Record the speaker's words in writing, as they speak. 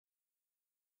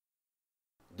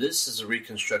This is a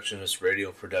Reconstructionist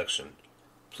radio production.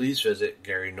 Please visit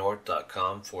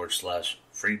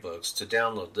GaryNorth.com/free books to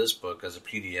download this book as a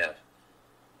PDF.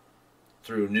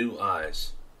 Through New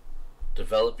Eyes.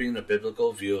 Developing a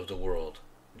Biblical View of the World.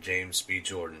 James B.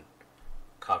 Jordan.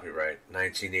 Copyright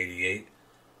 1988.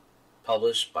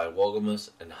 Published by Wohlgemuth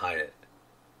and Hyatt.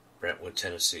 Brentwood,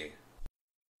 Tennessee.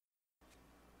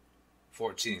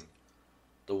 14.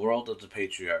 The World of the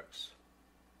Patriarchs.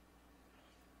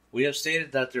 We have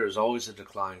stated that there is always a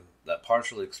decline that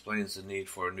partially explains the need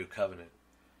for a new covenant.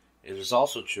 It is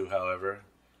also true, however,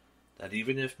 that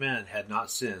even if man had not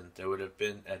sinned, there would have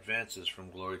been advances from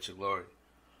glory to glory.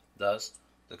 Thus,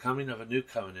 the coming of a new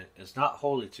covenant is not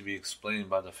wholly to be explained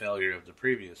by the failure of the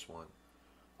previous one.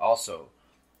 Also,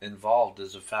 involved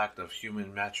is the fact of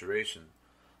human maturation,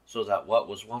 so that what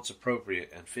was once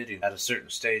appropriate and fitting at a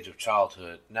certain stage of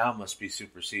childhood now must be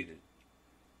superseded.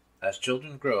 As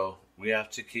children grow, we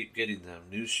have to keep getting them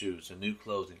new shoes and new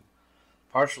clothing,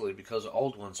 partially because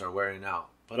old ones are wearing out,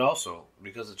 but also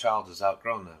because the child has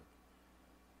outgrown them.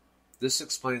 This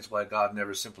explains why God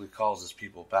never simply calls his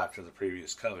people back to the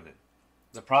previous covenant.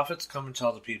 The prophets come and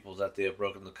tell the people that they have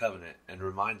broken the covenant and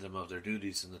remind them of their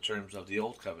duties in the terms of the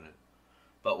old covenant.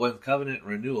 But when covenant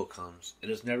renewal comes, it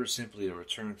is never simply a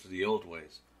return to the old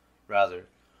ways. Rather,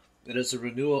 it is a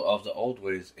renewal of the old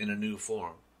ways in a new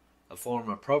form, a form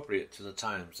appropriate to the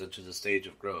times and to the stage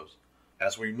of growth.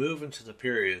 As we move into the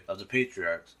period of the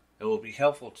patriarchs, it will be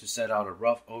helpful to set out a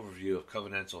rough overview of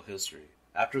covenantal history.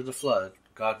 After the flood,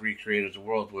 God recreated the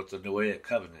world with the Noahic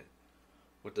covenant.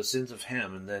 With the sins of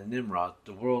Ham and then Nimrod,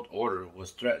 the world order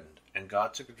was threatened, and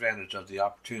God took advantage of the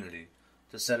opportunity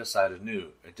to set aside a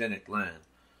new, Edenic land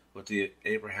with the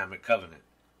Abrahamic covenant,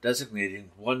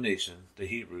 designating one nation, the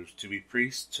Hebrews, to be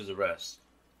priests to the rest.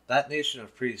 That nation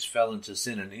of priests fell into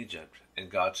sin in Egypt, and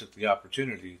God took the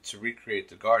opportunity to recreate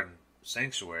the garden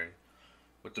sanctuary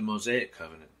with the Mosaic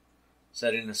covenant,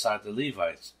 setting aside the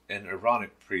Levites and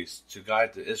Aaronic priests to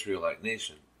guide the Israelite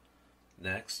nation.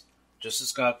 Next, just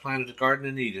as God planted a garden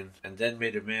in Eden and then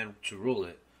made a man to rule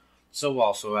it, so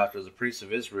also after the priests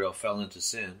of Israel fell into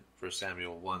sin, 1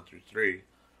 Samuel 1-3,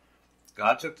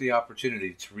 God took the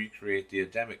opportunity to recreate the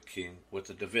Adamic king with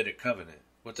the Davidic covenant.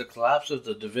 With the collapse of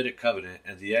the Davidic covenant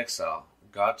and the exile,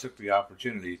 God took the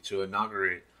opportunity to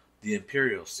inaugurate the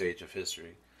imperial stage of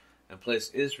history and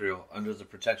place Israel under the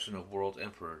protection of world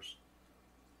emperors.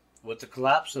 With the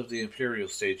collapse of the imperial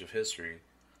stage of history,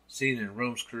 seen in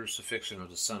Rome's crucifixion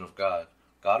of the Son of God,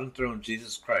 God enthroned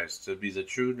Jesus Christ to be the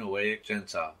true Noahic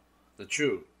Gentile, the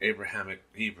true Abrahamic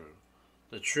Hebrew,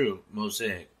 the true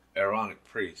Mosaic Aaronic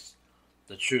priest,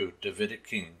 the true Davidic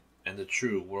king, and the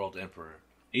true world emperor.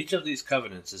 Each of these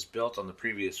covenants is built on the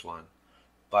previous one,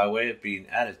 by way of being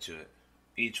added to it.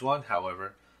 Each one,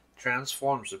 however,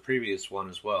 transforms the previous one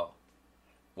as well.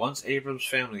 Once Abram's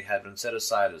family had been set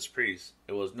aside as priests,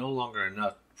 it was no longer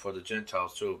enough for the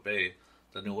Gentiles to obey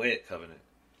the Noahic covenant.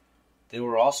 They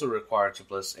were also required to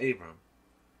bless Abram.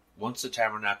 Once the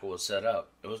tabernacle was set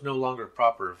up, it was no longer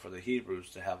proper for the Hebrews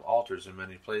to have altars in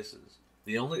many places.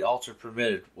 The only altar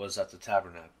permitted was at the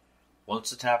tabernacle.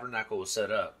 Once the tabernacle was set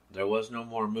up, there was no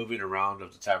more moving around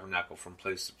of the tabernacle from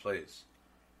place to place.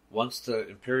 Once the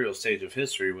imperial stage of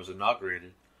history was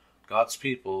inaugurated, God's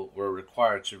people were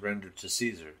required to render to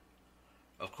Caesar.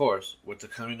 Of course, with the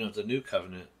coming of the new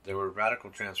covenant, there were radical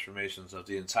transformations of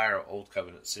the entire Old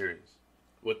Covenant series.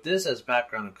 With this as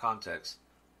background and context,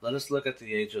 let us look at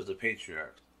the age of the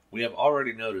patriarchs. We have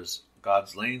already noticed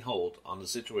God's laying hold on the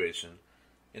situation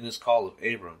in his call of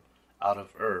Abram out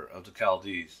of Ur of the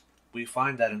Chaldees. We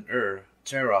find that in Ur,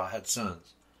 Terah had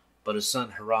sons, but his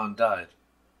son Haran died.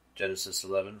 Genesis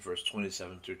 11, verse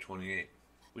 27-28.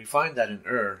 We find that in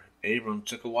Ur, Abram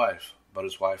took a wife, but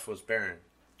his wife was barren.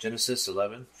 Genesis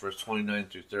 11, verse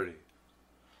 29-30.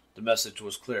 The message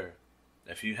was clear.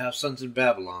 If you have sons in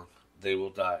Babylon, they will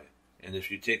die, and if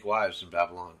you take wives in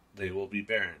Babylon, they will be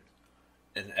barren.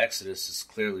 An Exodus is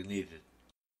clearly needed.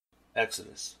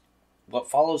 Exodus.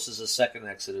 What follows is the second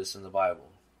Exodus in the Bible,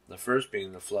 the first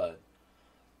being the flood.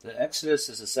 The Exodus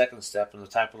is the second step in the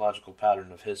typological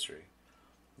pattern of history,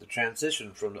 the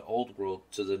transition from the old world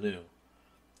to the new.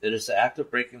 It is the act of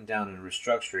breaking down and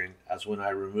restructuring, as when I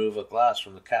remove a glass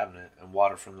from the cabinet and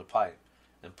water from the pipe,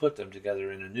 and put them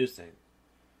together in a new thing,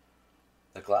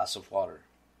 the glass of water.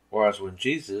 Or as when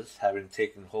Jesus, having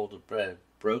taken hold of bread,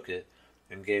 broke it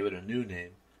and gave it a new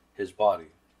name, his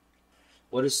body.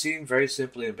 What is seen very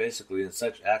simply and basically in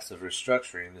such acts of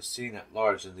restructuring is seen at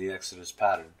large in the Exodus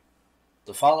pattern.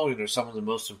 The following are some of the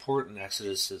most important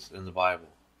exoduses in the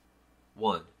Bible.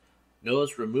 1.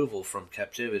 Noah's removal from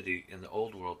captivity in the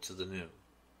old world to the new.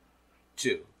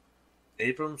 2.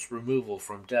 Abram's removal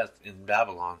from death in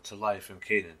Babylon to life in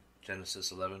Canaan,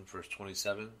 Genesis 11, verse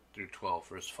 27 through 12,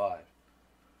 verse 5.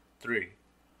 3.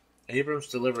 Abram's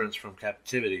deliverance from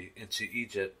captivity into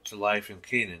Egypt to life in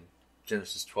Canaan,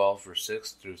 Genesis 12, verse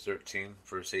 6 through 13,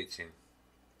 verse 18.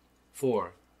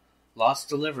 4. Lot's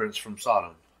deliverance from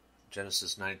Sodom,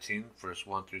 Genesis 19, verse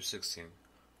 1 through 16.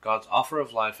 God's offer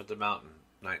of life at the mountain,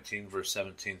 19, verse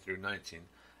 17 through 19,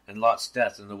 and Lot's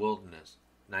death in the wilderness,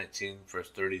 19, verse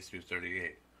 30 through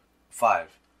 38.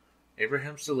 5.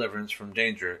 Abraham's deliverance from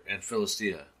danger in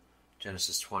Philistia,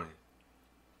 Genesis 20.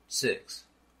 6.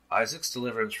 Isaac's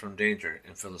deliverance from danger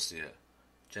in Philistia,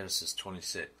 Genesis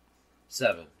 26.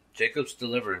 7. Jacob's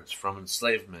deliverance from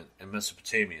enslavement in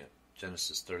Mesopotamia,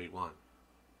 Genesis 31.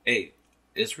 8.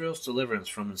 Israel's deliverance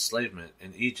from enslavement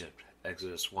in Egypt,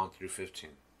 Exodus 1 through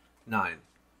 15. 9.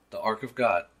 The Ark of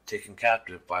God, taken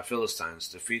captive by Philistines,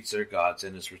 defeats their gods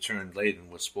and is returned laden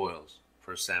with spoils,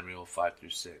 1 Samuel 5 through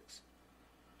 6.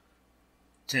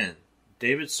 10.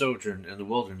 David's sojourn in the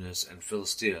wilderness in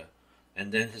Philistia,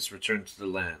 and then his return to the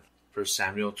land, 1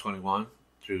 Samuel 21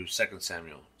 through 2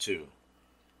 Samuel 2.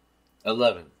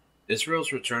 11.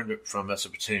 Israel's return from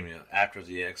Mesopotamia after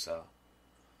the exile.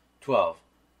 12.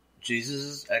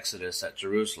 Jesus' exodus at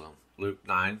Jerusalem, Luke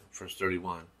 9, verse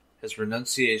 31. His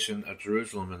renunciation of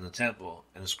Jerusalem and the temple,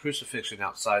 and his crucifixion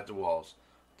outside the walls,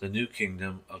 the new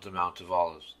kingdom of the Mount of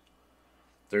Olives.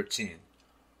 13.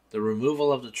 The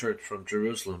removal of the church from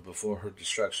Jerusalem before her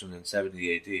destruction in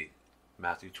 70 AD,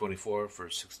 Matthew 24,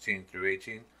 verse 16 through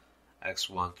 18, Acts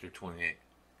 1 through 28.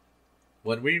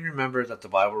 When we remember that the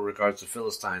Bible regards the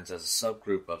Philistines as a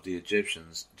subgroup of the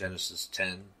Egyptians, Genesis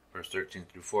 10, verse 13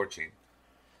 through 14,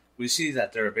 we see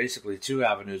that there are basically two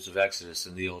avenues of exodus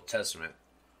in the Old Testament,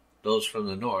 those from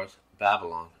the north,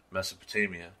 Babylon,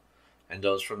 Mesopotamia, and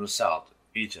those from the south,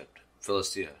 Egypt,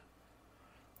 Philistia.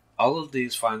 All of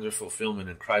these find their fulfillment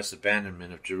in Christ's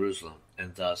abandonment of Jerusalem,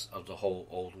 and thus of the whole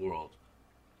Old World.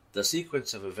 The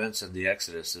sequence of events in the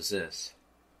Exodus is this.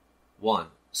 1.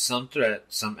 Some threat,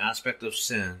 some aspect of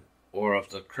sin, or of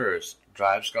the curse,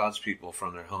 drives God's people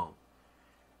from their home.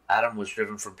 Adam was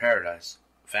driven from paradise.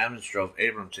 Famines drove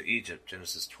Abram to Egypt,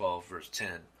 Genesis 12, verse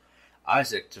 10.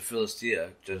 Isaac to Philistia,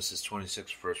 Genesis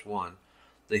 26, verse 1.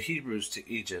 The Hebrews to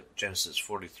Egypt, Genesis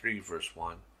 43, verse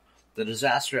 1. The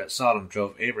disaster at Sodom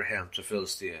drove Abraham to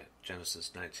Philistia,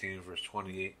 Genesis 19, verse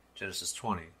 28, Genesis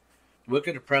 20.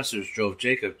 Wicked oppressors drove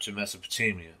Jacob to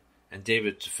Mesopotamia, and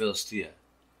David to Philistia.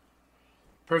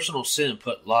 Personal sin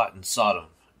put Lot in Sodom,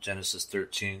 Genesis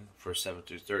 13, verse 7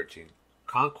 through 13.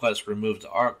 Conquest removed the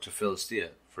ark to Philistia,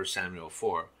 1 Samuel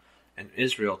 4, and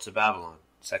Israel to Babylon,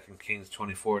 2 Kings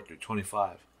 24 through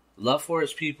 25. Love for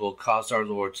his people caused our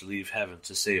Lord to leave heaven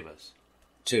to save us.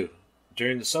 2.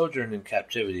 During the sojourn in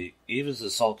captivity, Eve is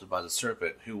assaulted by the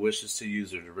serpent, who wishes to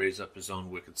use her to raise up his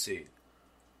own wicked seed.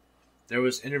 There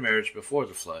was intermarriage before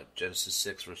the flood, Genesis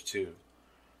 6, verse 2.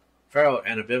 Pharaoh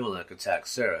and Abimelech attacked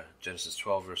Sarah, Genesis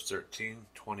 12, verse 13,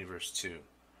 20, verse 2.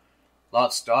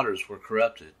 Lot's daughters were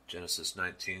corrupted, Genesis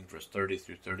 19, verse 30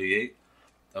 through 38.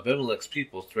 Abimelech's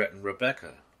people threatened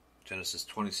Rebekah, Genesis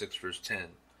 26, verse 10.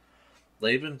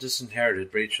 Laban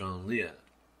disinherited Rachel and Leah,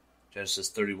 Genesis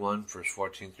 31, verse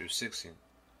 14 through 16.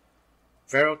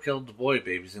 Pharaoh killed the boy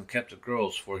babies and kept the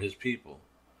girls for his people,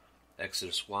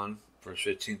 Exodus 1, verse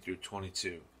 15 through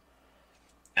 22.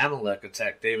 Amalek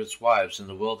attacked David's wives in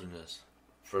the wilderness,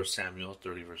 1 Samuel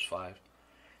 30, verse 5.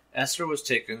 Esther was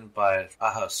taken by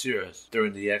Ahasuerus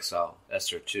during the exile,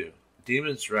 Esther 2.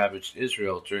 Demons ravaged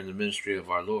Israel during the ministry of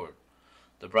our Lord.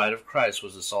 The bride of Christ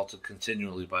was assaulted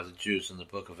continually by the Jews in the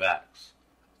book of Acts.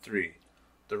 3.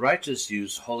 The righteous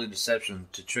used holy deception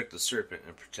to trick the serpent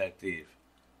and protect Eve.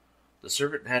 The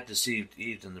serpent had deceived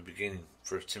Eve in the beginning,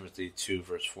 1 Timothy 2,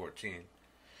 verse 14.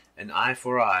 An eye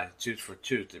for eye, tooth for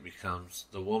tooth, it becomes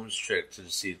the woman's trick to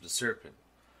deceive the serpent.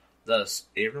 Thus,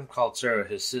 Abram called Sarah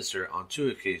his sister on 2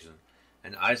 occasions,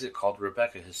 and Isaac called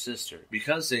Rebekah his sister,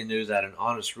 because they knew that an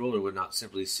honest ruler would not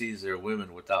simply seize their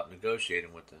women without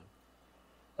negotiating with them.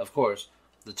 Of course,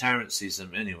 the tyrant seized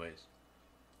them anyways.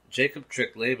 Jacob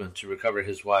tricked Laban to recover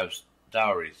his wife's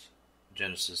dowries,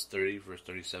 Genesis 30, verse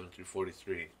 37 through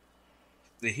 43.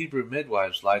 The Hebrew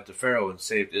midwives lied to Pharaoh and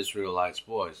saved Israelites'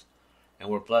 boys, and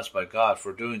were blessed by God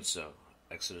for doing so,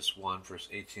 Exodus 1, verse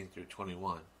 18 through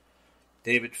 21.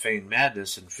 David feigned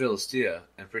madness in Philistia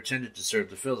and pretended to serve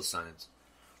the Philistines,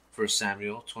 1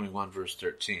 Samuel 21, verse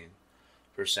 13,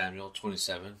 1 Samuel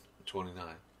 27 and 29,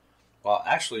 while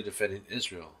actually defending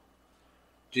Israel.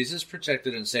 Jesus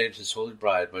protected and saved his holy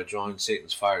bride by drawing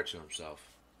Satan's fire to himself.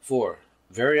 4.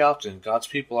 Very often, God's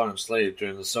people are enslaved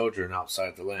during the sojourn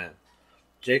outside the land.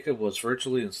 Jacob was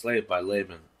virtually enslaved by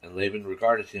Laban, and Laban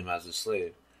regarded him as a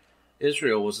slave.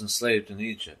 Israel was enslaved in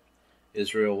Egypt.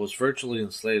 Israel was virtually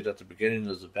enslaved at the beginning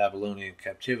of the Babylonian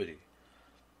captivity.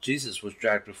 Jesus was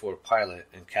dragged before Pilate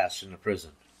and cast into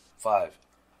prison. 5.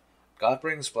 God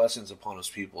brings blessings upon his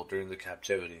people during the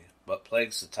captivity, but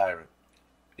plagues the tyrant,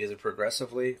 either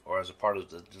progressively or as a part of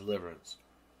the deliverance.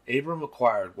 Abram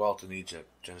acquired wealth in Egypt,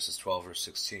 Genesis 12, verse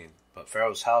 16, but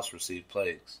Pharaoh's house received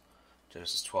plagues,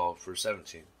 Genesis 12, verse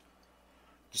 17.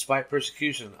 Despite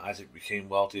persecution, Isaac became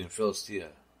wealthy in Philistia,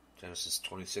 Genesis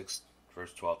 26,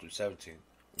 verse 12 through 17.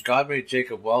 God made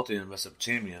Jacob wealthy in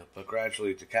Mesopotamia, but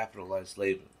gradually decapitalized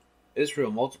Laban.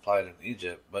 Israel multiplied in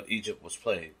Egypt, but Egypt was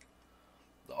plagued.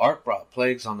 The ark brought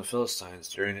plagues on the Philistines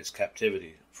during its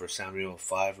captivity, 1 Samuel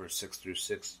 5, verse 6 through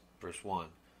 6, verse 1.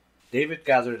 David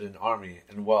gathered an army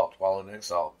and wealth while in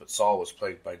exile, but Saul was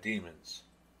plagued by demons,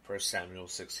 1 Samuel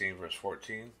 16, verse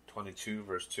 14, 22,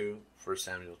 verse 2, 1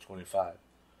 Samuel 25.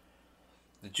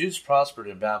 The Jews prospered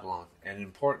in Babylon, and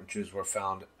important Jews were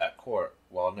found at court,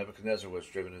 while Nebuchadnezzar was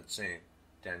driven insane,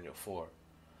 Daniel 4.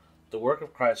 The work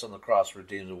of Christ on the cross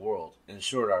redeemed the world,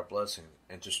 ensured our blessing,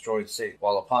 and destroyed Satan,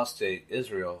 while apostate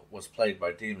Israel was plagued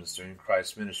by demons during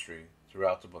Christ's ministry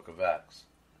throughout the book of Acts.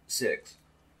 6.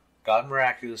 God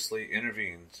miraculously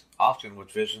intervenes, often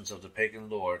with visions of the pagan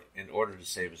Lord, in order to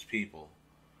save his people.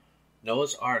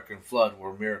 Noah's ark and flood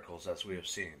were miracles, as we have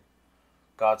seen.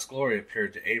 God's glory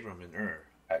appeared to Abram in Ur,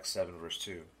 Acts 7, verse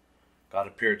 2. God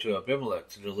appeared to Abimelech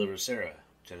to deliver Sarah,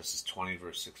 Genesis 20,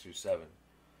 verse 6 through 7.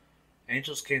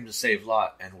 Angels came to save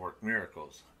Lot and work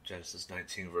miracles, Genesis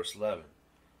 19, verse 11.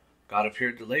 God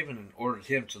appeared to Laban and ordered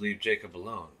him to leave Jacob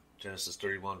alone, Genesis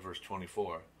 31, verse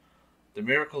 24. The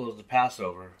miracle of the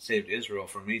Passover saved Israel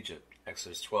from Egypt,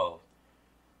 Exodus 12.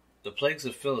 The plagues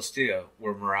of Philistia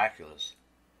were miraculous.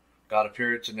 God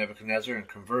appeared to Nebuchadnezzar and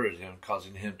converted him,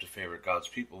 causing him to favor God's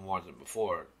people more than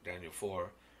before, Daniel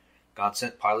 4. God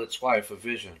sent Pilate's wife a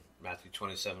vision, Matthew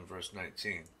 27, verse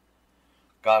 19.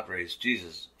 God raised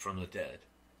Jesus from the dead.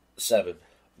 7.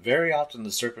 Very often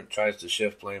the serpent tries to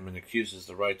shift blame and accuses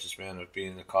the righteous man of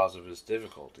being the cause of his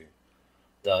difficulty.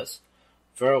 Thus,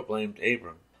 Pharaoh blamed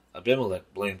Abram,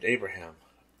 Abimelech blamed Abraham,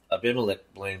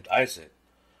 Abimelech blamed Isaac,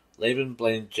 Laban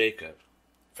blamed Jacob,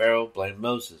 Pharaoh blamed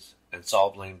Moses, and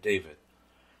Saul blamed David.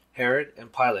 Herod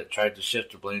and Pilate tried to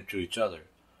shift the blame to each other.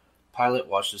 Pilate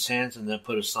washed his hands and then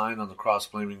put a sign on the cross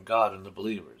blaming God and the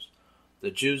believers.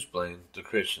 The Jews blamed the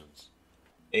Christians.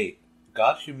 8.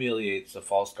 God humiliates the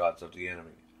false gods of the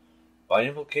enemy. By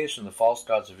implication, the false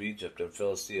gods of Egypt and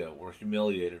Philistia were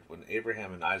humiliated when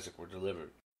Abraham and Isaac were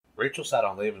delivered. Rachel sat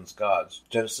on Laban's gods,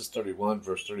 Genesis 31,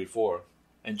 verse 34,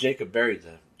 and Jacob buried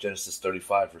them, Genesis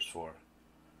 35, verse 4.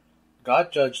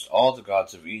 God judged all the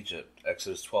gods of Egypt,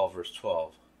 Exodus 12, verse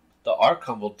 12. The ark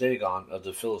humbled Dagon of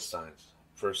the Philistines,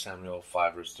 1 Samuel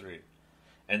 5, verse 3,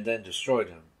 and then destroyed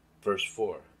him, verse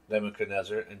 4.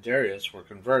 Nebuchadnezzar and Darius were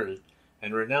converted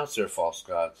and renounced their false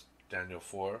gods, Daniel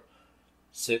 4,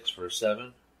 6, verse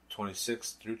 7,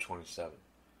 26 through 27.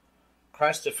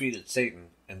 Christ defeated Satan,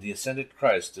 and the ascended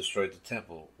Christ destroyed the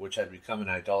temple, which had become an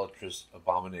idolatrous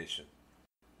abomination.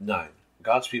 9.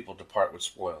 God's people depart with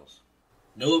spoils.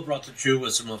 Noah brought the true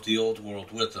wisdom of the old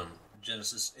world with him,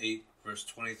 Genesis 8, verse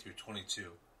 20 through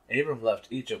 22. Abram left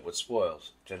Egypt with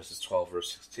spoils, Genesis 12,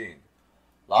 verse 16.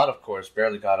 Lot, of course,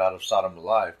 barely got out of Sodom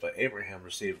alive, but Abraham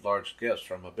received large gifts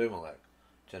from Abimelech,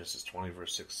 Genesis 20,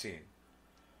 verse 16.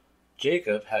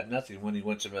 Jacob had nothing when he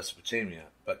went to Mesopotamia,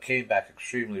 but came back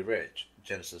extremely rich,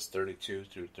 Genesis 32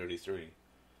 through 33.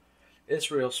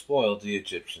 Israel spoiled the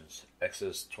Egyptians,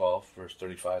 Exodus 12, verse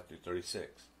 35 through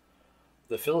 36.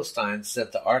 The Philistines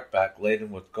sent the ark back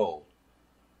laden with gold,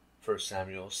 1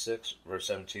 Samuel 6, verse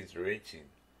 17 through 18.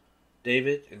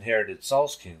 David inherited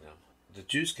Saul's kingdom. The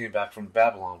Jews came back from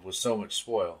Babylon with so much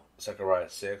spoil, Zechariah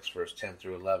 6, verse 10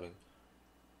 through 11.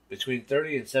 Between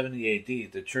 30 and 70 A.D.,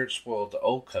 the church spoiled the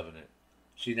Old Covenant.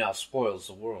 She now spoils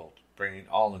the world, bringing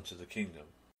all into the kingdom.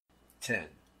 10.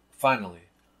 Finally,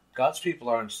 God's people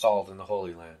are installed in the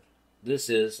Holy Land. This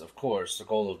is, of course, the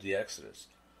goal of the Exodus.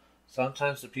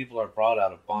 Sometimes the people are brought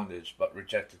out of bondage but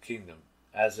reject the kingdom,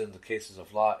 as in the cases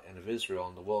of Lot and of Israel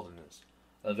in the wilderness.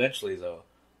 Eventually, though,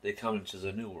 they come into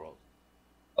the New World.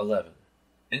 11.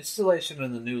 Installation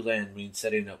in the new land means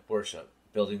setting up worship,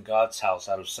 building God's house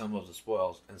out of some of the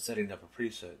spoils, and setting up a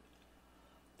priesthood.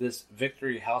 This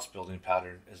victory house building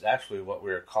pattern is actually what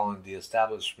we are calling the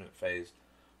establishment phase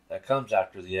that comes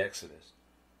after the Exodus.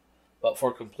 But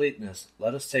for completeness,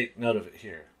 let us take note of it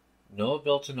here. Noah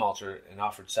built an altar and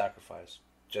offered sacrifice,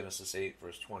 Genesis 8,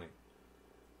 verse 20.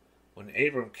 When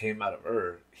Abram came out of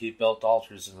Ur, he built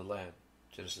altars in the land,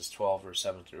 Genesis 12, verse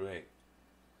 7 through 8.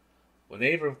 When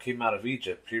Abram came out of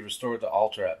Egypt, he restored the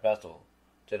altar at Bethel.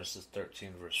 Genesis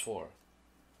 13, verse 4.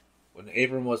 When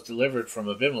Abram was delivered from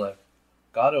Abimelech,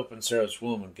 God opened Sarah's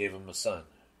womb and gave him a son.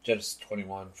 Genesis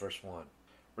 21, verse 1.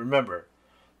 Remember,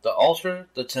 the altar,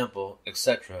 the temple,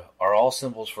 etc. are all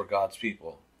symbols for God's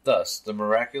people. Thus, the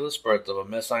miraculous birth of a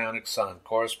messianic son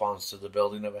corresponds to the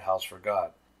building of a house for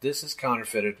God. This is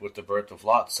counterfeited with the birth of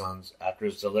Lot's sons after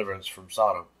his deliverance from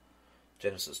Sodom.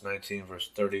 Genesis 19, verse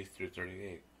 30 through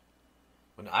 38.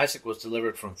 When Isaac was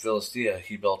delivered from Philistia,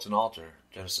 he built an altar.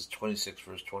 Genesis 26,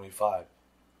 verse 25.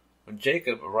 When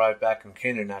Jacob arrived back in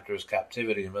Canaan after his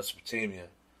captivity in Mesopotamia,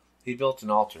 he built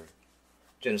an altar.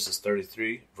 Genesis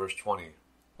 33, verse 20.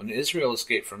 When Israel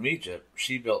escaped from Egypt,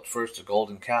 she built first a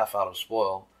golden calf out of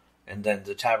spoil, and then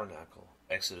the tabernacle.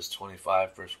 Exodus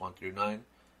 25, verse 1 through 9,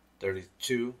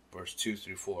 32, verse 2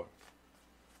 through 4.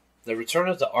 The return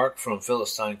of the ark from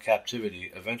Philistine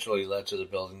captivity eventually led to the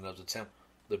building of the temple.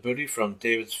 The booty from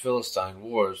David's Philistine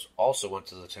wars also went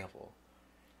to the temple.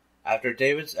 After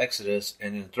David's exodus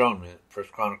and enthronement, 1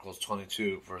 Chronicles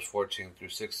 22, verse 14 through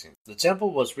 16, the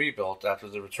temple was rebuilt after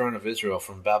the return of Israel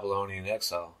from Babylonian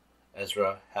exile.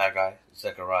 Ezra, Haggai,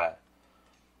 Zechariah.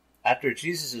 After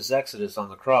Jesus' exodus on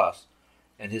the cross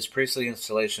and his priestly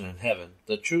installation in heaven,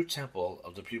 the true temple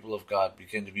of the people of God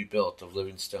began to be built of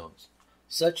living stones.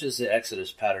 Such is the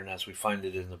Exodus pattern as we find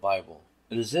it in the Bible.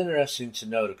 It is interesting to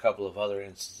note a couple of other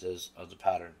instances of the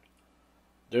pattern.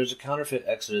 There is a counterfeit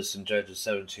Exodus in Judges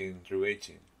 17 through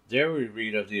 18. There we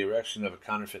read of the erection of a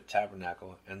counterfeit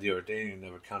tabernacle and the ordaining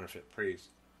of a counterfeit priest.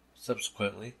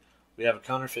 Subsequently, we have a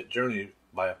counterfeit journey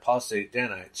by apostate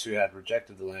Danites who had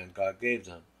rejected the land God gave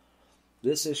them.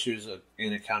 This issues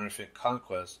in a counterfeit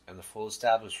conquest and the full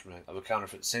establishment of a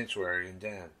counterfeit sanctuary in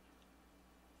Dan.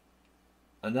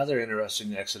 Another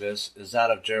interesting exodus is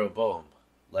that of Jeroboam.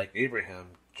 Like Abraham,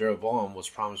 Jeroboam was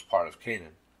promised part of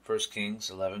Canaan. 1 Kings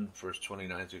 11, verse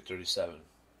 29 through 37.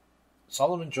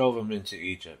 Solomon drove him into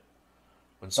Egypt.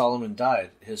 When Solomon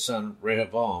died, his son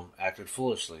Rehoboam acted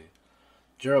foolishly.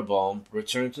 Jeroboam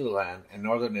returned to the land, and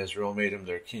northern Israel made him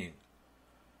their king.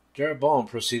 Jeroboam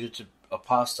proceeded to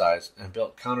apostatize and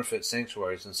built counterfeit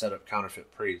sanctuaries and set up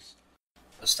counterfeit priests.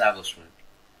 Establishment.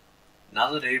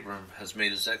 Now that Abram has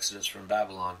made his exodus from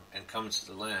Babylon and come into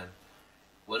the land,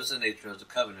 what is the nature of the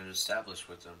covenant established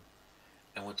with them,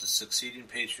 and with the succeeding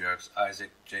patriarchs Isaac,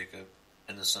 Jacob,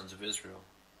 and the sons of Israel?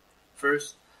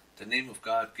 First, the name of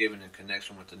God given in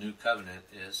connection with the new covenant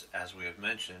is, as we have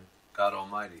mentioned, God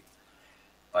Almighty.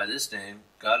 By this name,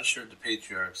 God assured the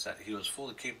patriarchs that he was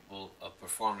fully capable of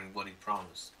performing what he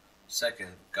promised.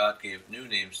 Second, God gave new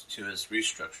names to his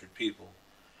restructured people.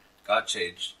 God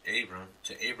changed Abram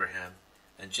to Abraham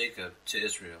and Jacob to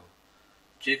Israel.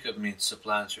 Jacob means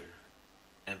supplanter,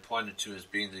 and pointed to his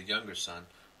being the younger son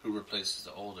who replaces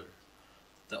the older.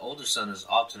 The older son is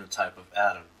often a type of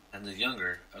Adam, and the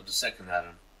younger of the second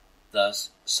Adam. Thus,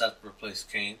 Seth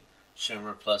replaced Cain, Shem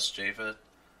replaced Japheth,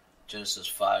 Genesis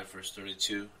 5, verse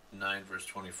 32, 9, verse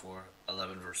 24,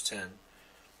 11, verse 10.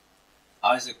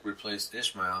 Isaac replaced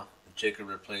Ishmael, Jacob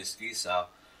replaced Esau,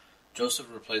 Joseph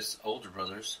replaced the older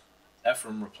brothers,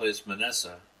 Ephraim replaced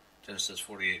Manasseh, Genesis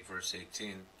 48, verse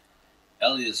 18.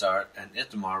 Eleazar and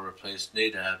Ithamar replaced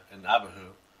Nadab and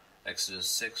Abihu, Exodus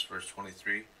 6, verse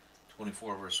 23,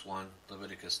 24, verse 1,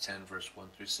 Leviticus 10, verse 1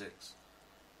 through 6.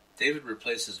 David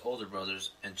replaced his older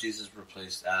brothers, and Jesus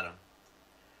replaced Adam.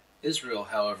 Israel,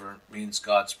 however, means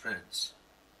God's prince.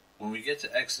 When we get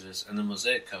to Exodus and the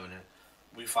Mosaic covenant,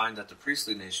 we find that the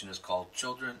priestly nation is called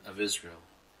children of Israel,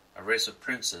 a race of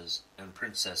princes and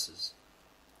princesses.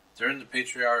 During the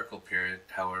patriarchal period,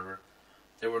 however,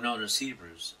 they were known as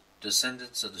Hebrews,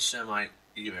 descendants of the Shemite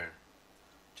Eber.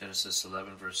 Genesis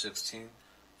 11, verse 16,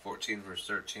 14, verse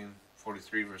 13,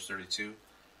 43, verse 32,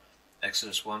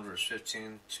 Exodus 1, verse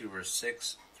 15, 2, verse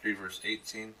 6, 3, verse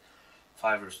 18,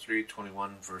 5, verse 3,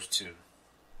 21, verse 2.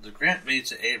 The grant made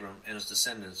to Abram and his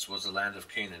descendants was the land of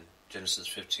Canaan, Genesis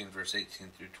 15, verse 18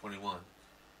 through 21.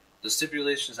 The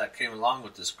stipulations that came along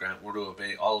with this grant were to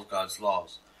obey all of God's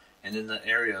laws, and in the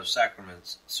area of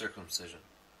sacraments, circumcision.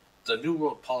 The New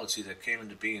World polity that came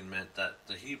into being meant that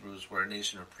the Hebrews were a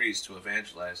nation of priests to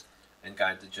evangelize and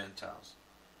guide the Gentiles.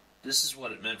 This is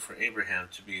what it meant for Abraham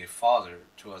to be a father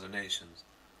to other nations.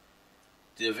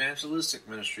 The evangelistic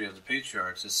ministry of the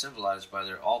patriarchs is symbolized by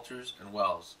their altars and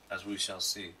wells, as we shall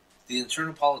see. The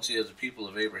internal polity of the people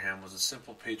of Abraham was a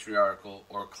simple patriarchal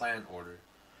or clan order.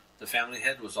 The family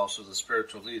head was also the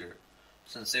spiritual leader.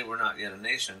 Since they were not yet a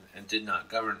nation and did not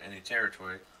govern any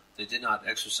territory, they did not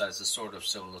exercise the sort of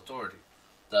civil authority.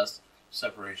 Thus,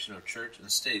 separation of church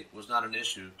and state was not an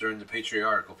issue during the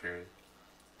patriarchal period.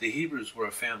 The Hebrews were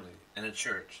a family and a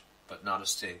church, but not a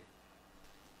state.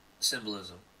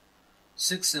 Symbolism.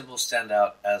 6 symbols stand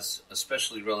out as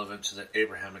especially relevant to the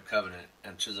Abrahamic covenant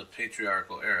and to the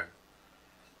patriarchal era.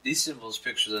 These symbols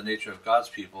picture the nature of God's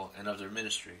people and of their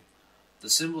ministry. The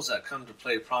symbols that come to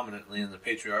play prominently in the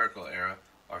patriarchal era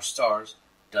are stars,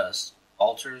 dust,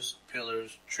 altars,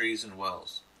 pillars, trees, and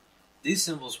wells. These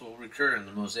symbols will recur in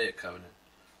the Mosaic covenant,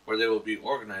 where they will be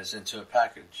organized into a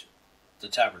package, the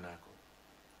tabernacle.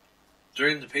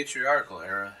 During the patriarchal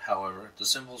era, however, the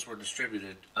symbols were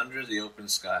distributed under the open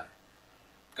sky.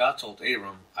 God told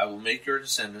Abram, "I will make your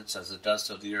descendants as the dust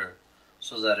of the earth,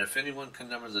 so that if anyone can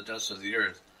number the dust of the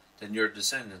earth, then your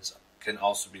descendants can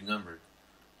also be numbered."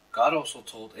 God also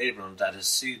told Abram that his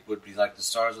seed would be like the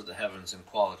stars of the heavens in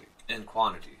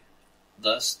quantity.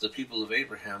 Thus, the people of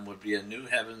Abraham would be a new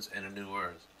heavens and a new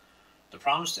earth. The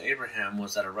promise to Abraham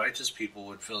was that a righteous people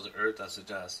would fill the earth as the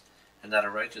dust, and that a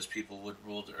righteous people would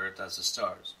rule the earth as the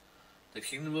stars. The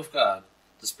kingdom of God,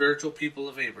 the spiritual people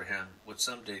of Abraham, would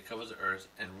someday cover the earth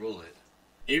and rule it.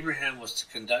 Abraham was to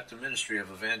conduct a ministry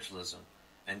of evangelism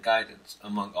and guidance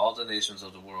among all the nations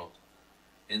of the world.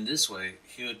 In this way,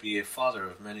 he would be a father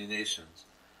of many nations.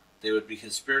 They would be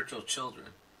his spiritual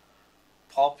children.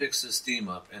 Paul picks this theme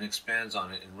up and expands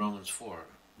on it in Romans 4,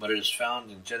 but it is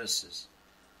found in Genesis.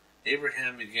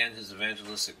 Abraham began his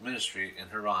evangelistic ministry in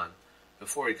Haran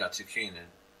before he got to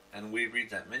Canaan, and we read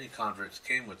that many converts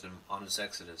came with him on his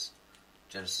exodus.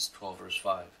 Genesis 12, verse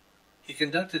 5. He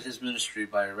conducted his ministry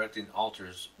by erecting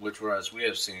altars, which were, as we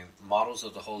have seen, models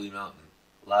of the holy mountain,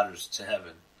 ladders to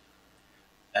heaven.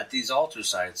 At these altar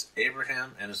sites,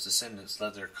 Abraham and his descendants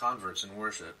led their converts in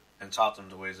worship and taught them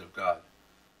the ways of God.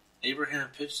 Abraham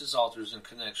pitched his altars in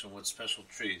connection with special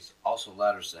trees, also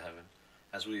ladders to heaven,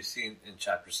 as we have seen in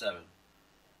chapter 7.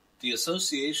 The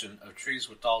association of trees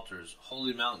with altars,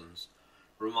 holy mountains,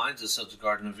 reminds us of the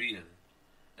Garden of Eden.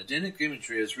 Edenic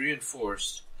imagery is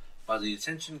reinforced by the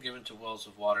attention given to wells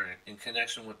of water in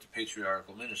connection with the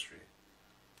patriarchal ministry.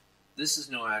 This is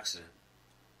no accident.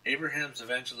 Abraham's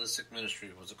evangelistic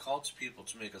ministry was a call to people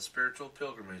to make a spiritual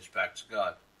pilgrimage back to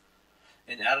God.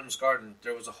 In Adam's garden,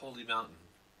 there was a holy mountain,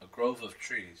 a grove of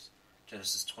trees,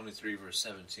 Genesis 23, verse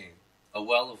 17, a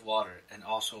well of water, and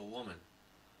also a woman.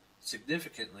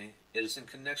 Significantly, it is in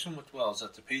connection with wells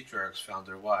that the patriarchs found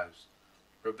their wives.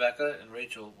 Rebekah and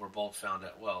Rachel were both found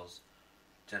at wells,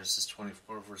 Genesis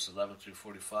 24, verse 11 through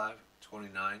 45,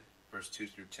 29, verse 2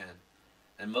 through 10.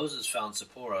 And Moses found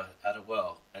Zipporah at a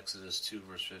well, Exodus 2,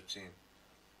 verse 15.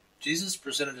 Jesus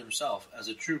presented himself as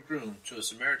a true groom to a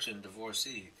Samaritan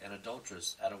divorcee and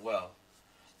adulteress at a well,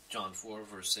 John 4,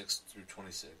 verse 6 through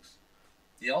 26.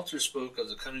 The altar spoke of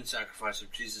the coming sacrifice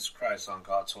of Jesus Christ on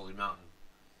God's holy mountain.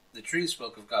 The trees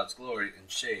spoke of God's glory and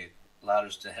shade,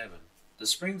 ladders to heaven. The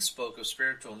springs spoke of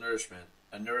spiritual nourishment,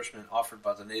 a nourishment offered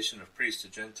by the nation of priests to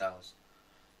Gentiles.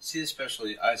 See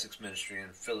especially Isaac's ministry in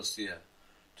Philistia,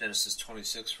 Genesis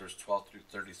 26, verse 12 through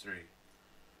 33.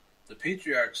 The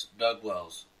patriarchs dug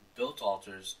wells, built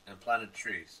altars, and planted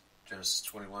trees, Genesis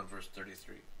 21, verse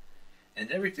 33.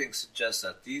 And everything suggests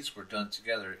that these were done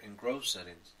together in grove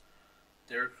settings.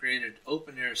 They were created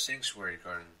open-air sanctuary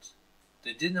gardens.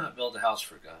 They did not build a house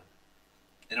for God.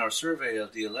 In our survey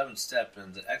of the 11th step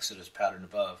in the Exodus pattern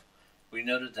above, we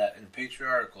noted that in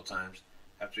patriarchal times,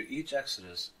 after each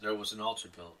Exodus, there was an altar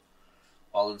built,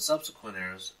 while in subsequent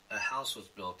eras, a house was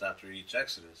built after each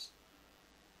Exodus.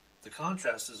 The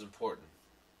contrast is important.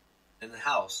 In the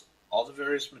house, all the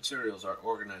various materials are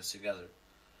organized together: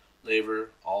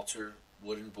 laver, altar,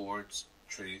 wooden boards,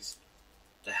 trees.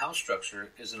 The house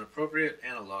structure is an appropriate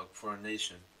analog for a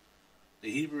nation.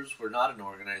 The Hebrews were not an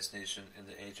organized nation in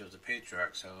the age of the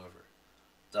patriarchs, however.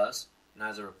 Thus,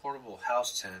 neither a portable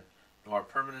house tent nor a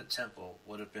permanent temple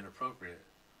would have been appropriate.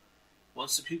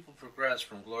 Once the people progressed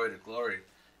from glory to glory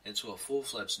into a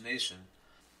full-fledged nation,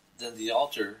 then the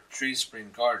altar, tree, spring,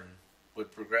 garden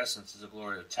would progress into the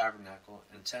glory of tabernacle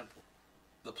and temple.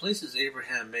 The places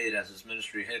Abraham made as his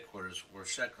ministry headquarters were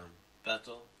Shechem,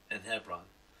 Bethel, and Hebron,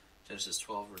 Genesis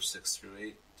 12, verse 6 through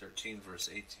 8, 13, verse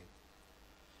 18.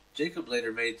 Jacob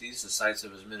later made these the sites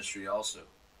of his ministry also.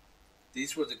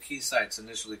 These were the key sites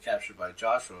initially captured by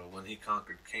Joshua when he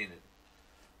conquered Canaan.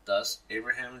 Thus,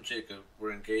 Abraham and Jacob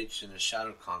were engaged in a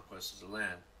shadow conquest of the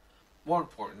land. More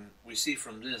important, we see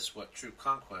from this what true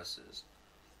conquest is.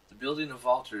 The building of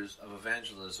altars of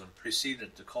evangelism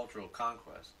preceded the cultural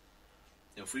conquest.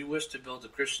 If we wish to build a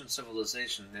Christian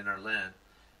civilization in our land,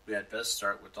 we had best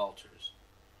start with altars.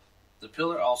 The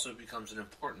pillar also becomes an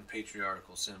important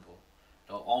patriarchal symbol,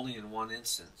 though only in one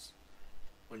instance.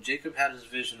 When Jacob had his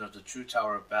vision of the true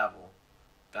Tower of Babel,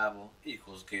 Babel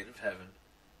equals gate of heaven,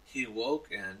 he awoke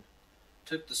and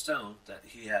took the stone that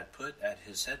he had put at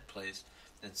his head place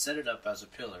and set it up as a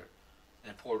pillar,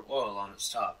 and poured oil on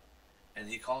its top. And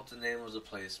he called the name of the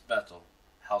place Bethel,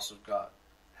 house of God.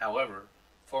 However,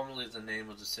 formerly the name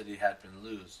of the city had been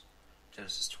Luz.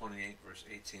 Genesis 28, verse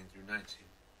 18 through 19.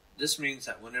 This means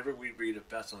that whenever we read of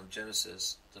Bethel in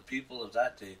Genesis, the people of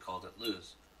that day called it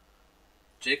Luz.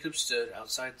 Jacob stood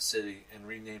outside the city and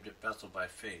renamed it Bethel by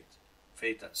faith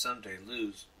that someday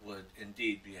Luz would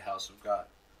indeed be a house of God.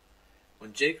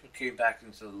 When Jacob came back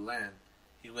into the land,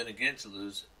 he went again to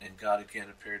Luz, and God again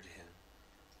appeared to him.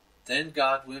 Then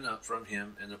God went up from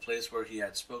him in the place where he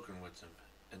had spoken with him,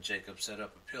 and Jacob set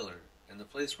up a pillar in the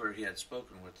place where he had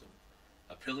spoken with him,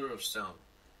 a pillar of stone,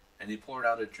 and he poured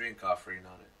out a drink offering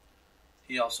on it.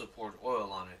 He also poured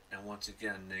oil on it, and once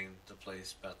again named the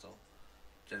place Bethel.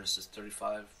 Genesis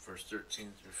 35, verse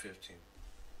 13 through 15.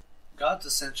 God's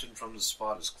ascension from the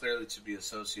spot is clearly to be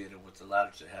associated with the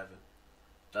ladder to heaven.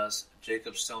 Thus,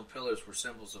 Jacob's stone pillars were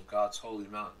symbols of God's holy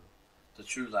mountain, the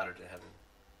true ladder to heaven.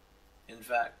 In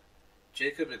fact,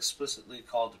 Jacob explicitly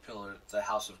called the pillar the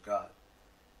house of God,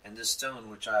 and this stone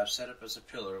which I have set up as a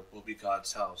pillar will be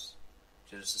God's house.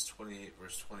 Genesis 28,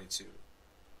 verse 22.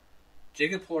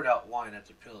 Jacob poured out wine at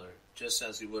the pillar, just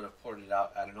as he would have poured it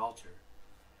out at an altar.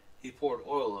 He poured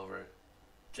oil over it,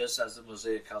 just as the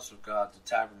Mosaic house of God, the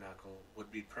tabernacle,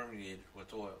 would be permeated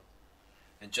with oil.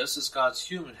 And just as God's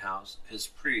human house, his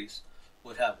priests,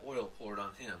 would have oil poured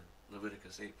on him.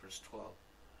 Leviticus 8, verse 12.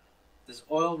 This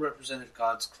oil represented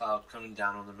God's cloud coming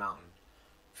down on the mountain,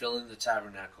 filling the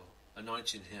tabernacle,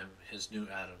 anointing him, his new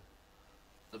Adam.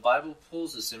 The Bible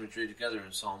pulls this imagery together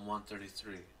in Psalm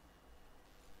 133.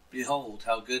 Behold,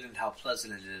 how good and how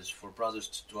pleasant it is for brothers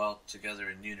to dwell together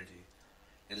in unity.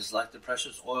 It is like the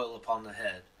precious oil upon the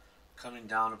head, coming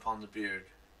down upon the beard,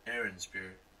 Aaron's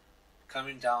beard,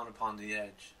 coming down upon the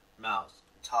edge, mouth,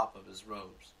 top of his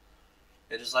robes.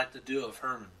 It is like the dew of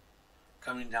Hermon,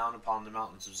 coming down upon the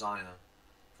mountains of Zion.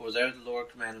 For there the Lord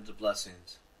commanded the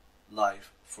blessings,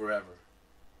 life forever.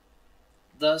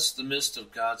 Thus the mist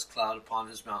of God's cloud upon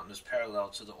his mountain is parallel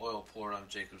to the oil poured on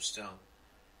Jacob's stone.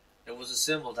 It was a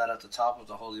symbol that at the top of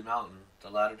the holy mountain, the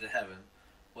ladder to heaven,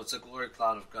 was the glory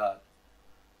cloud of God.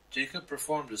 Jacob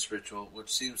performed this ritual,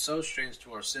 which seems so strange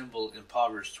to our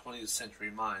symbol-impoverished 20th century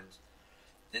minds,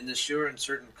 in the sure and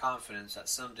certain confidence that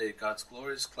someday God's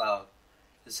glorious cloud,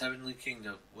 his heavenly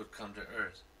kingdom, would come to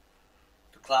earth.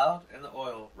 The cloud and the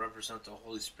oil represent the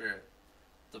Holy Spirit,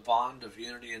 the bond of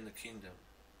unity in the kingdom.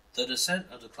 The descent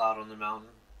of the cloud on the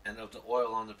mountain and of the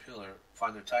oil on the pillar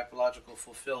find their typological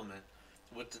fulfillment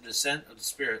with the descent of the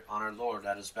Spirit on our Lord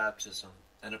at his baptism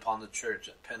and upon the church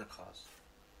at Pentecost.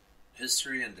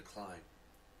 History and decline.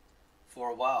 For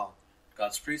a while,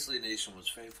 God's priestly nation was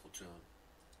faithful to him.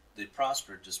 They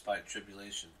prospered despite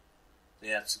tribulation. They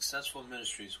had successful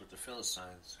ministries with the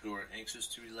Philistines, who were anxious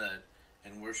to be led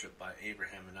and worshipped by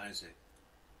Abraham and Isaac.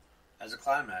 As a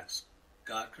climax,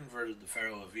 God converted the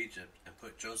Pharaoh of Egypt and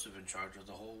put Joseph in charge of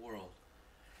the whole world.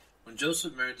 When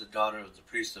Joseph married the daughter of the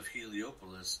priest of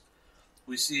Heliopolis,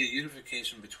 we see a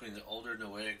unification between the older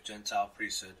Noahic Gentile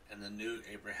priesthood and the new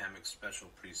Abrahamic special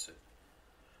priesthood.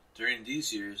 During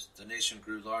these years, the nation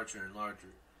grew larger and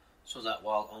larger, so that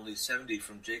while only 70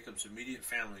 from Jacob's immediate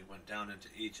family went down into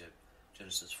Egypt,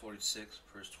 Genesis 46,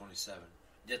 verse 27,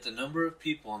 yet the number of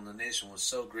people in the nation was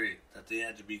so great that they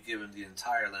had to be given the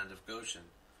entire land of Goshen,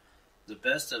 the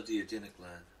best of the Edenic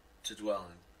land, to dwell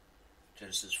in.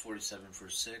 Genesis 47,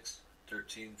 verse 6,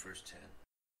 13, verse 10.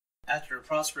 After a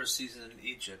prosperous season in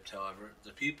Egypt, however,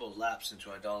 the people lapsed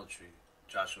into idolatry.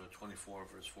 Joshua 24,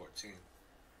 verse 14.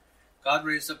 God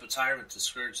raised up a tyrant to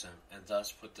scourge them, and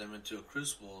thus put them into a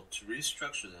crucible to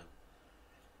restructure them.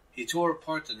 He tore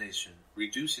apart the nation,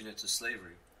 reducing it to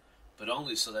slavery, but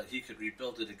only so that he could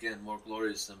rebuild it again more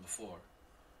glorious than before.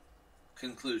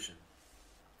 Conclusion.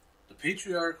 The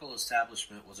patriarchal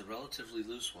establishment was a relatively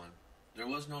loose one. There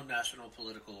was no national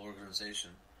political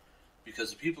organization,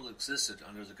 because the people existed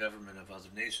under the government of other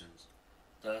nations.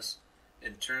 Thus,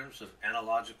 in terms of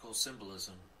analogical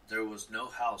symbolism, there was no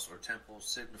house or temple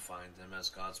signifying them as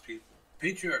God's people.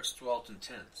 Patriarchs dwelt in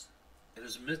tents. It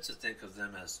is a myth to think of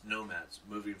them as nomads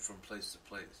moving from place to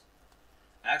place.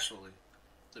 Actually,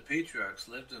 the patriarchs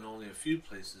lived in only a few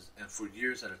places and for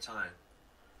years at a time.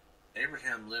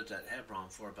 Abraham lived at Hebron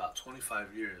for about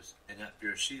 25 years and at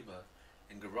Beersheba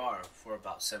in Gerar for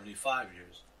about 75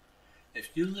 years. If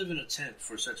you live in a tent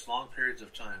for such long periods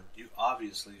of time, you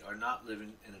obviously are not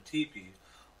living in a teepee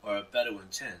or a Bedouin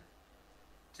tent.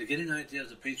 To get an idea of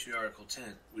the patriarchal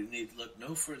tent, we need look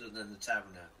no further than the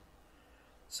tabernacle.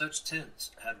 Such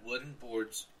tents had wooden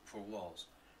boards for walls,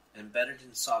 embedded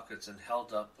in sockets and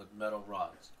held up with metal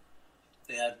rods.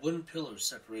 They had wooden pillars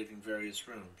separating various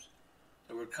rooms.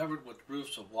 They were covered with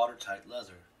roofs of watertight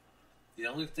leather. The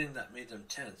only thing that made them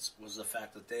tents was the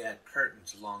fact that they had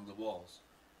curtains along the walls,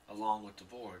 along with the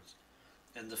boards,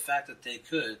 and the fact that they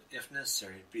could, if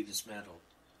necessary, be dismantled.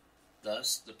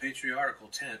 Thus, the patriarchal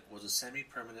tent was a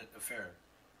semi-permanent affair.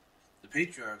 The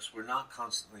patriarchs were not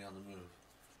constantly on the move.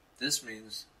 This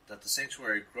means that the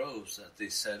sanctuary groves that they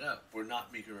set up were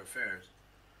not meager affairs.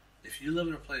 If you live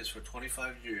in a place for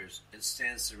 25 years, it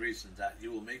stands to reason that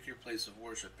you will make your place of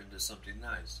worship into something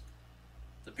nice.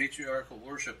 The patriarchal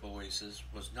worship oasis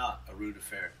was not a rude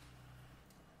affair.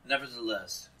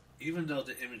 Nevertheless, even though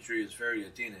the imagery is very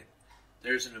Edenic,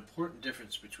 there is an important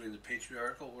difference between the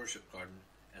patriarchal worship garden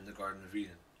and the Garden of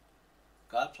Eden.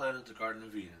 God planted the Garden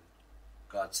of Eden.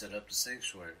 God set up the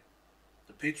sanctuary.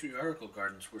 The patriarchal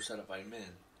gardens were set up by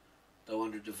men, though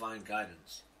under divine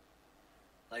guidance.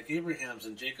 Like Abraham's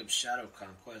and Jacob's shadow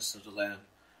conquests of the land,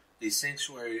 these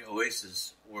sanctuary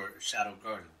oases were shadow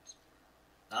gardens.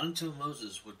 Not until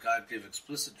Moses would God give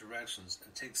explicit directions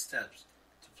and take steps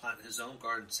to plant his own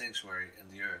garden sanctuary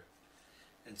in the earth.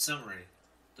 In summary,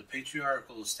 the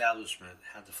patriarchal establishment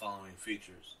had the following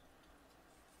features.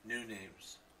 New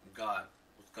names: God,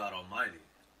 with God Almighty;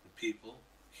 the people,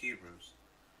 Hebrews;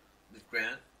 the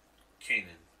grant,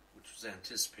 Canaan, which was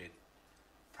anticipated;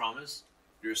 promise,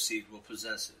 your seed will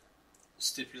possess it; the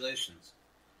stipulations,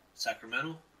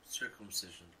 sacramental,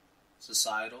 circumcision;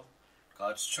 societal,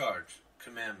 God's charge,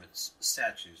 commandments,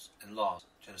 statutes, and laws,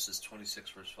 Genesis 26,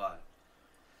 verse 5;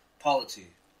 polity,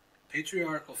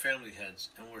 patriarchal family heads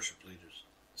and worship leaders;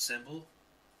 symbol,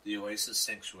 the oasis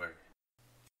sanctuary.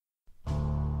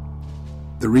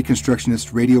 The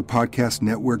Reconstructionist Radio Podcast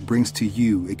Network brings to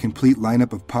you a complete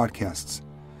lineup of podcasts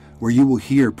where you will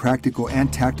hear practical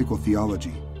and tactical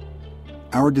theology.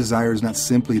 Our desire is not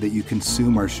simply that you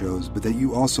consume our shows, but that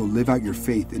you also live out your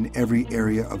faith in every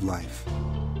area of life.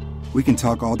 We can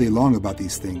talk all day long about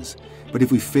these things, but if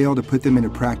we fail to put them into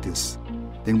practice,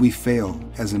 then we fail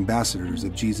as ambassadors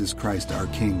of Jesus Christ, our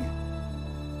King.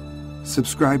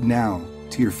 Subscribe now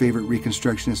to your favorite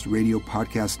Reconstructionist Radio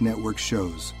Podcast Network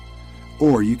shows,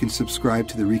 or you can subscribe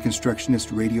to the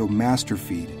Reconstructionist Radio Master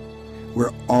Feed,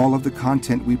 where all of the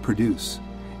content we produce,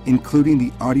 including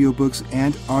the audiobooks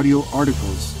and audio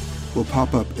articles, will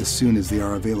pop up as soon as they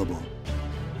are available.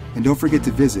 And don't forget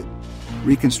to visit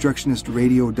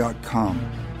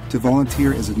ReconstructionistRadio.com to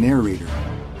volunteer as a narrator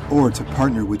or to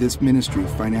partner with this ministry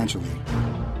financially.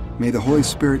 May the Holy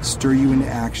Spirit stir you into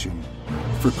action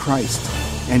for Christ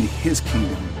and His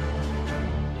kingdom